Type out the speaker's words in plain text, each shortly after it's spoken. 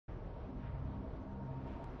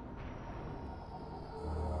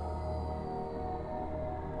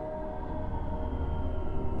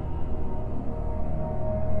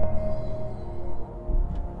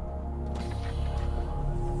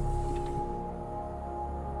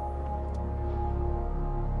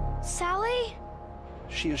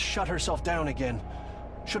She has shut herself down again.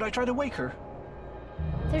 Should I try to wake her?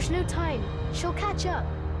 There's no time. She'll catch up.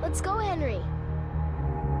 Let's go, Henry.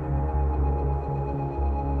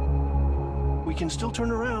 We can still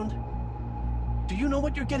turn around. Do you know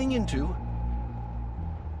what you're getting into?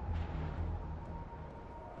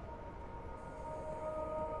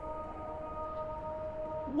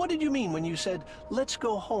 What did you mean when you said, let's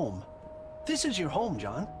go home? This is your home,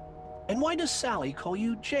 John. And why does Sally call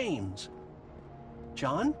you James?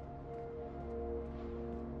 John?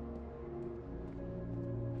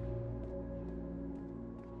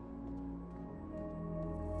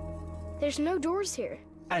 There's no doors here.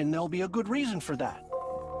 And there'll be a good reason for that.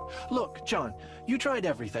 Look, John, you tried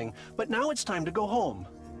everything, but now it's time to go home.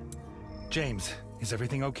 James, is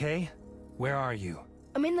everything okay? Where are you?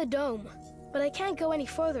 I'm in the dome, but I can't go any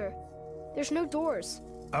further. There's no doors.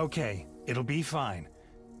 Okay, it'll be fine.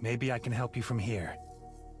 Maybe I can help you from here.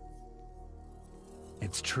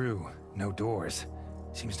 It's true, no doors.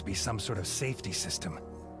 Seems to be some sort of safety system.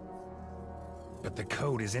 But the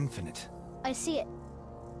code is infinite. I see it.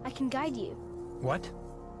 I can guide you. What?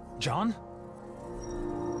 John?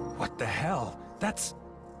 What the hell? That's...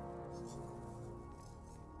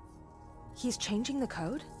 He's changing the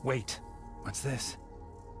code? Wait, what's this?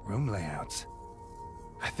 Room layouts.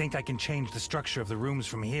 I think I can change the structure of the rooms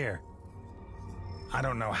from here. I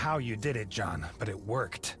don't know how you did it, John, but it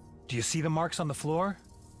worked. Do you see the marks on the floor?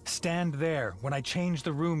 Stand there. When I change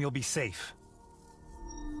the room, you'll be safe.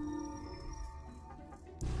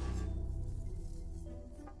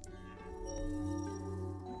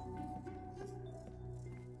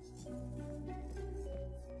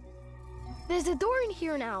 There's a door in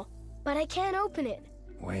here now, but I can't open it.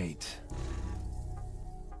 Wait.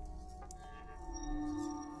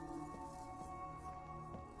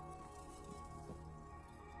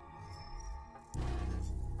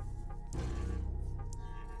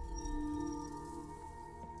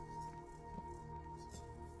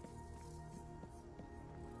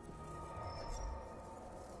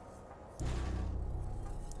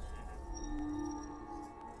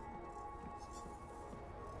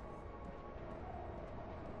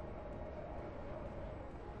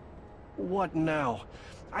 What now?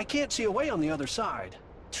 I can't see a way on the other side.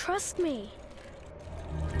 Trust me.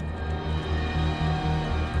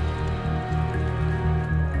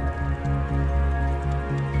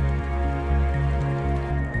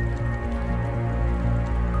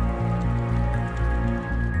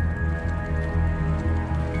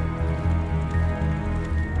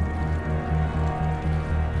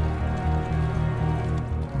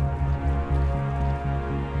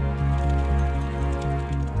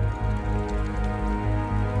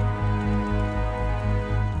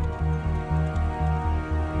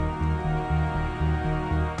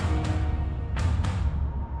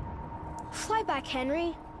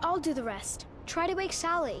 Henry, I'll do the rest. Try to wake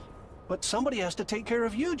Sally. But somebody has to take care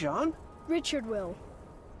of you, John. Richard will.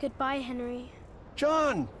 Goodbye, Henry.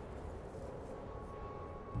 John!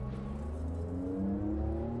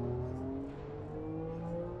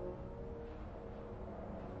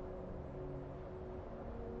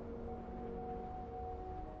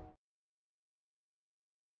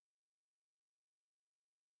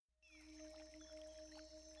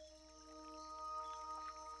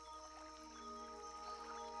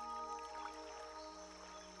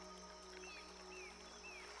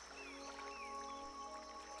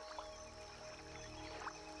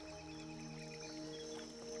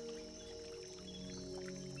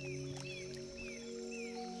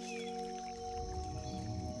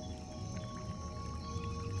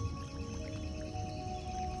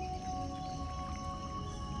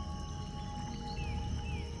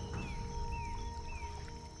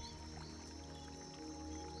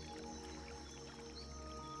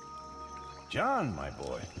 John, my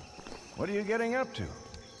boy, what are you getting up to?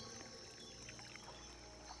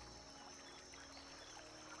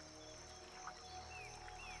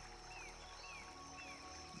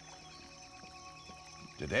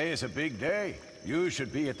 Today is a big day. You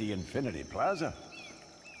should be at the Infinity Plaza.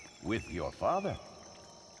 With your father.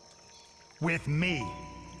 With me.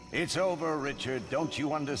 It's over, Richard. Don't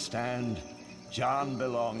you understand? John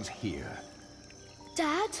belongs here.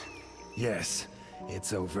 Dad? Yes,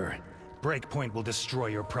 it's over. Breakpoint will destroy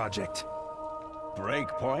your project.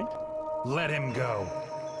 Breakpoint? Let him go.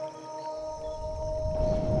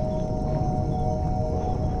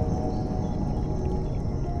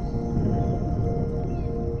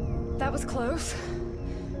 That was close.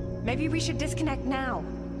 Maybe we should disconnect now.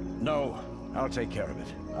 No, I'll take care of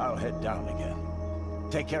it. I'll head down again.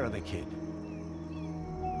 Take care of the kid.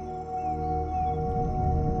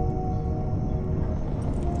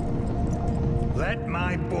 Let my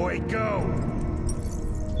my boy go!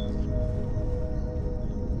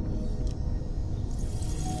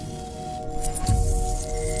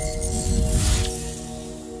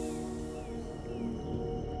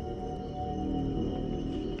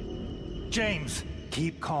 James,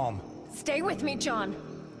 keep calm. Stay with me, John.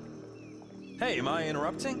 Hey, am I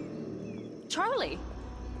interrupting? Charlie,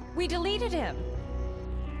 we deleted him.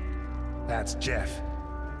 That's Jeff.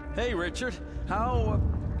 Hey, Richard. How...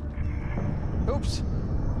 Oops.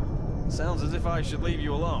 Sounds as if I should leave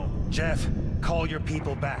you alone. Jeff, call your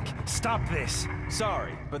people back. Stop this.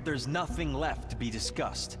 Sorry, but there's nothing left to be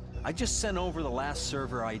discussed. I just sent over the last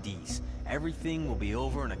server IDs. Everything will be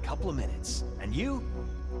over in a couple of minutes. And you?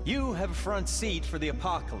 You have a front seat for the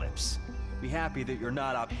apocalypse. Be happy that you're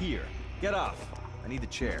not up here. Get off. I need the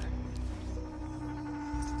chair.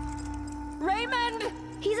 Raymond!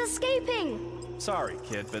 He's escaping! Sorry,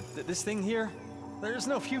 kid, but this thing here, there's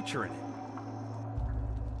no future in it.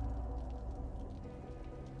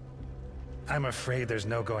 I'm afraid there's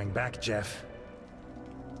no going back, Jeff.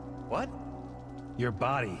 What? Your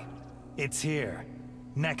body. It's here.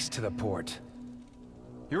 Next to the port.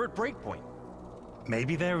 You're at breakpoint.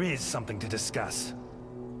 Maybe there is something to discuss.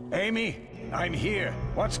 Amy, I'm here.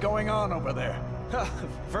 What's going on over there?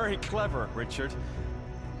 Very clever, Richard.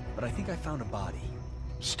 But I think I found a body.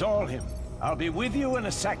 Stall him. I'll be with you in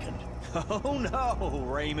a second. Oh no,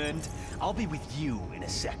 Raymond. I'll be with you in a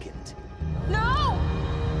second. No!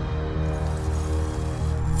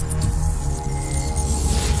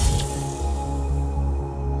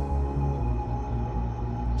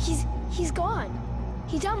 He's gone.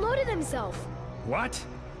 He downloaded himself. What?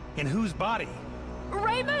 In whose body?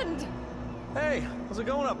 Raymond! Hey, how's it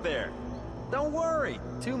going up there? Don't worry.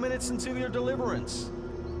 2 minutes into your deliverance.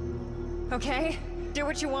 Okay, do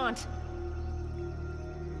what you want.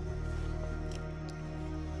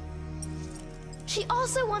 She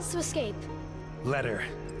also wants to escape. Let her.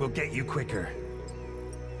 We'll get you quicker.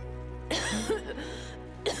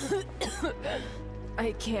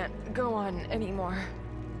 I can't go on anymore.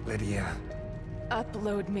 Lydia.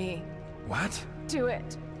 Upload me. What? Do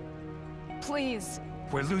it. Please.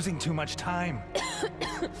 We're losing too much time.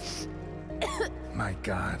 My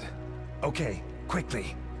God. Okay,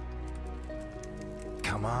 quickly.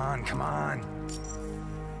 Come on, come on.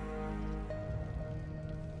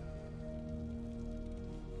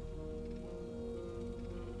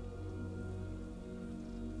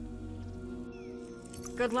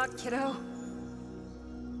 Good luck, kiddo.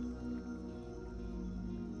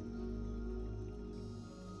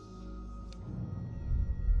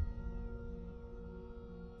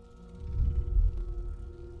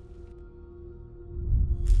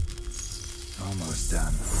 Almost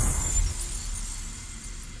done.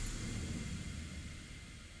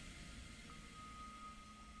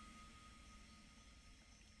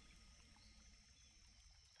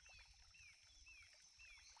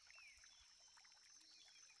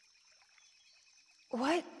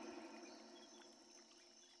 What?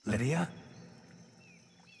 Lydia?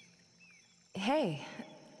 Hey,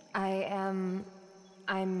 I'm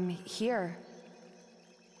here.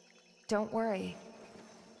 Don't worry.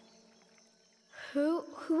 Who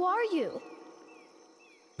are you?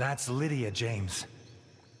 That's Lydia, James.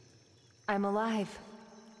 I'm alive.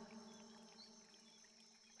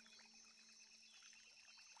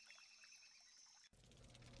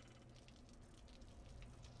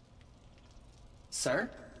 Sir?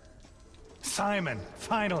 Simon,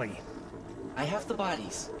 finally! I have the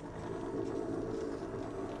bodies.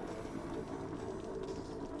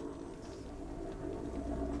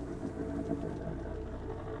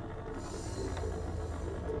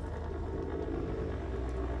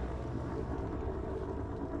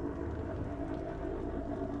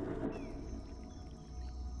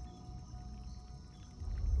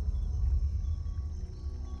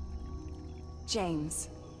 James.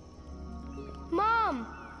 Mom!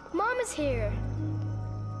 Mom is here.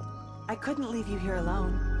 I couldn't leave you here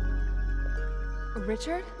alone.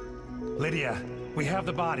 Richard? Lydia, we have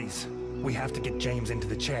the bodies. We have to get James into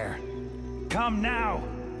the chair. Come now!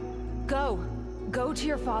 Go. Go to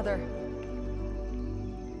your father.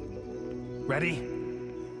 Ready?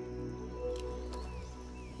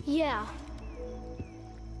 Yeah.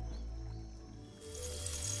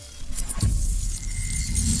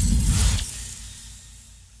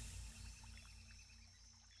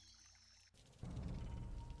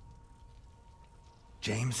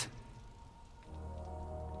 James?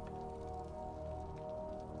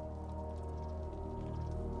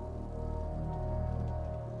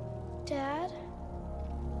 Dad?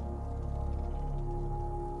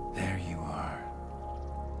 There you are.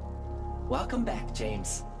 Welcome back,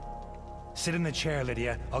 James. Sit in the chair,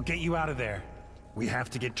 Lydia. I'll get you out of there. We have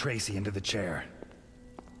to get Tracy into the chair.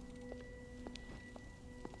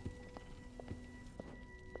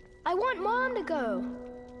 I want Mom to go.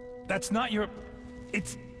 That's not your...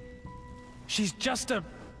 It's... She's just a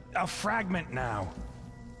fragment now.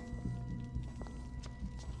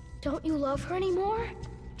 Don't you love her anymore?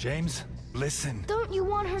 James, listen. Don't you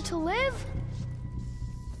want her to live?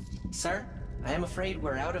 Sir, I am afraid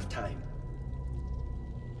we're out of time.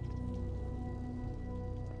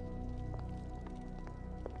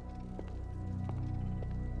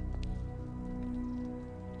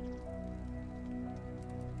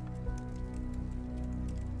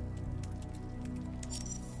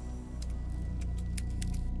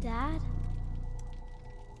 Dad?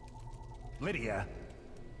 Lydia.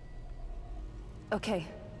 Okay,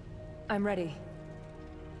 I'm ready.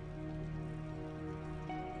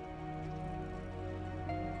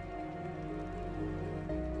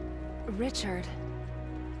 Richard,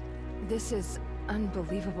 this is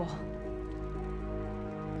unbelievable.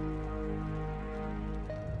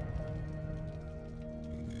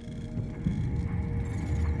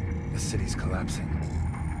 The city's collapsing.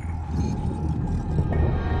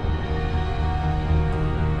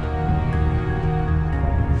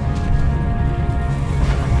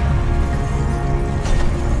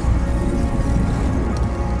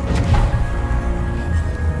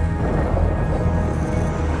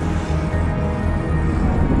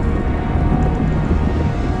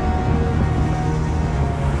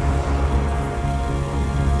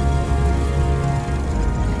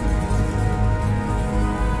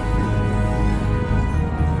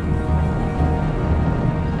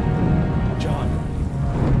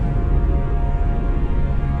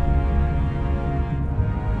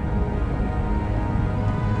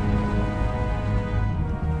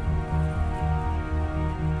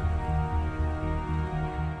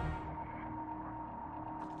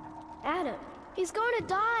 Adam, he's going to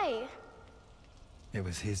die. It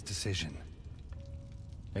was his decision.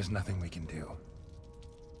 There's nothing we can do.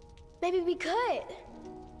 Maybe we could.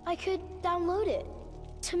 I could download it.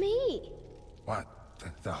 To me. What?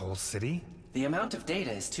 The whole city? The amount of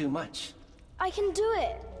data is too much. I can do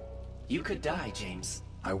it. You could die, James.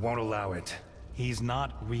 I won't allow it. He's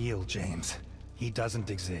not real, James. He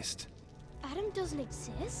doesn't exist. Adam doesn't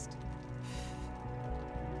exist?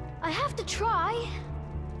 I have to try.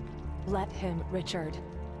 Let him, Richard.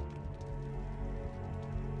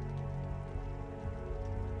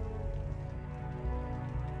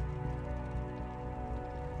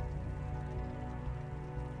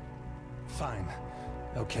 Fine.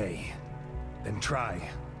 Okay. Then try.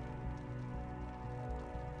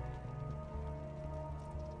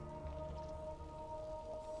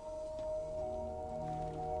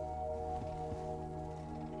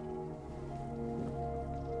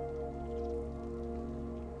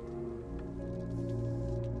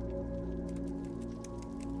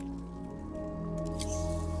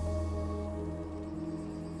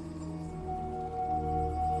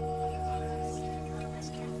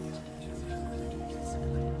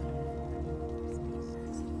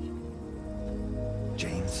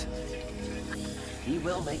 James. He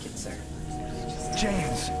will make it, sir.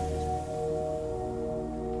 James!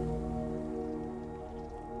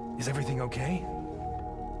 Is everything okay?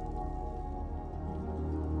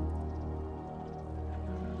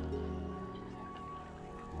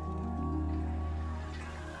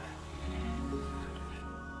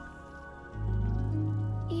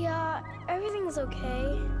 Yeah, everything's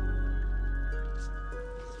okay.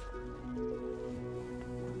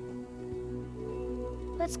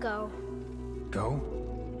 Let's go. Go?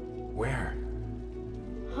 Where?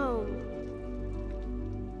 Home.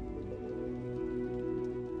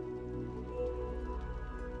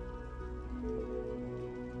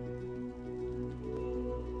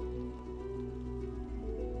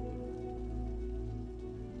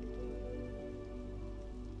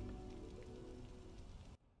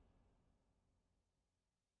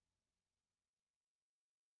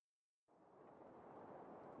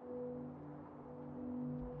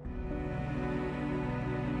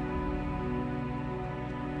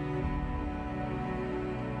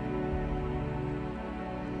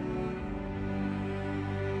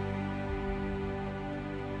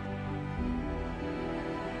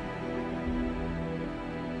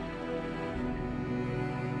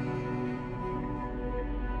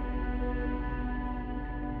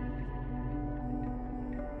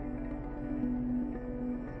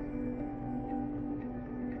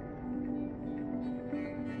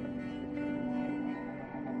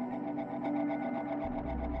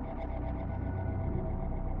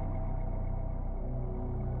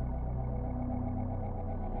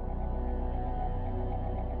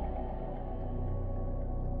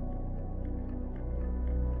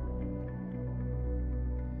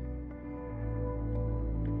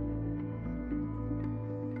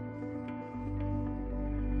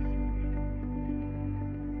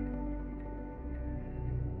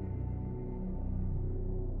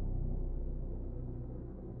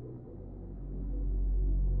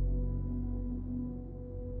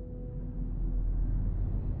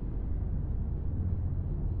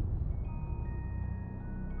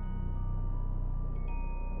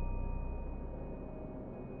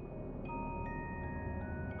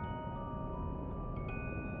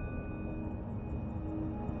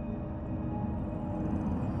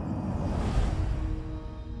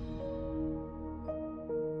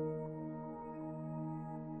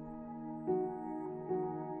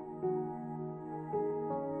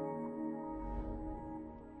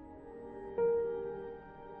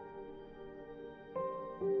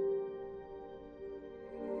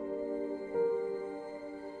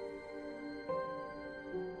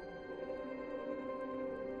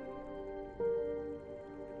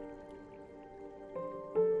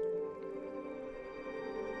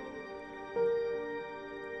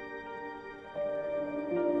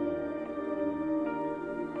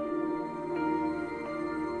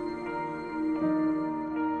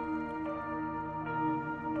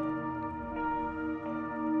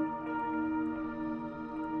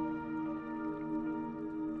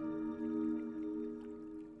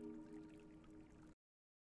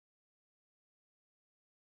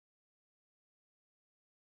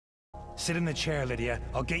 Sit in the chair, Lydia.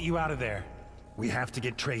 I'll get you out of there. We have to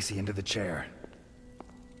get Tracy into the chair.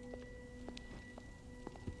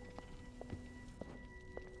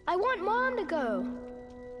 I want Mom to go.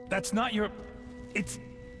 That's not your... It's...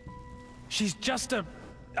 She's just a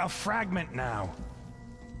fragment now.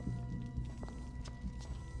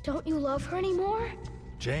 Don't you love her anymore?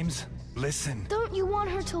 James, listen. Don't you want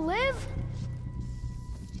her to live?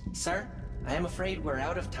 Sir, I am afraid we're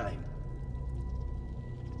out of time.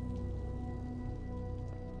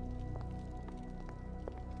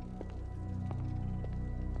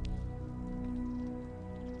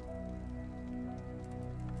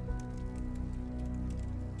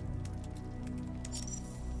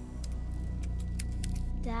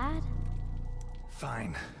 Dad?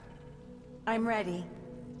 Fine. I'm ready.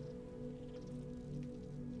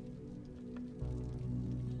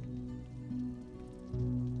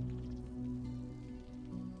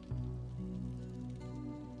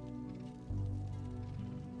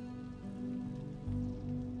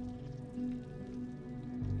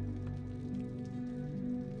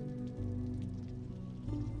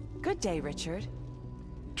 Good day, Richard.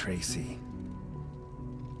 Tracy.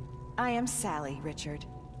 I am Sally, Richard.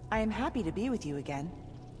 I am happy to be with you again.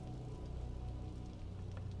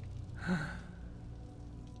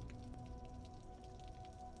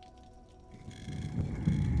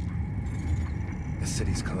 The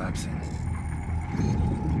city's collapsing.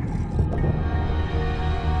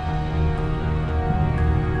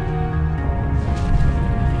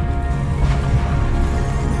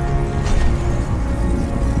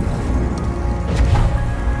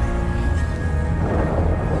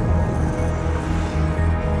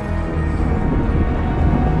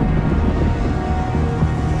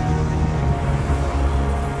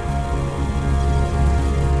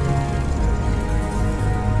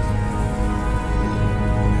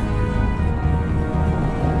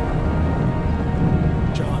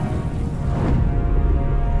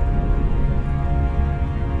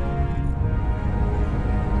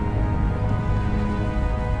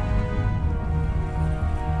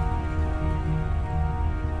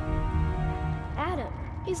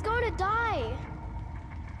 He's going to die.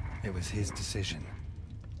 It was his decision.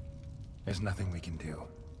 There's nothing we can do.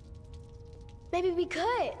 Maybe we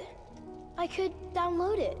could. I could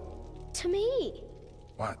download it. To me.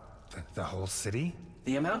 What? The whole city?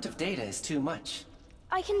 The amount of data is too much.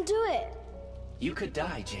 I can do it. You could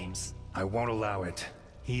die, James. I won't allow it.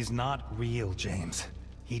 He's not real, James.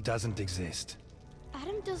 He doesn't exist.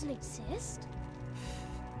 Adam doesn't exist?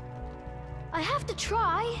 I have to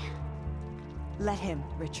try. Let him,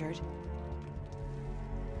 Richard.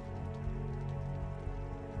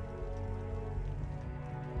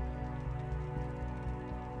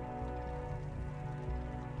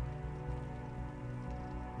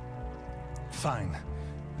 Fine.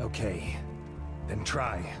 Okay. Then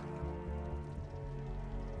try.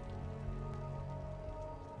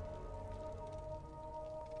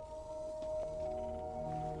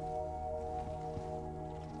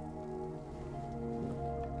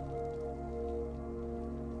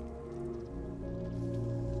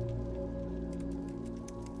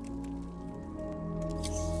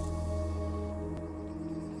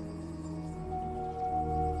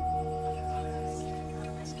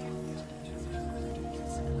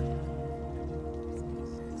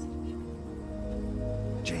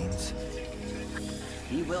 James.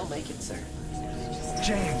 He will make it, sir.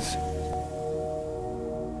 James!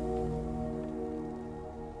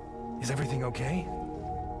 Is everything okay?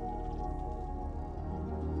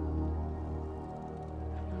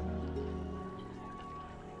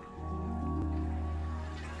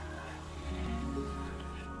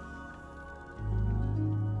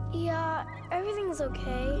 Yeah, everything's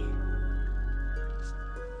okay.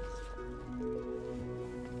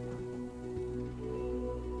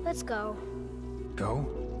 Let's go. Go?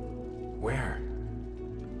 Where?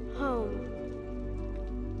 Home.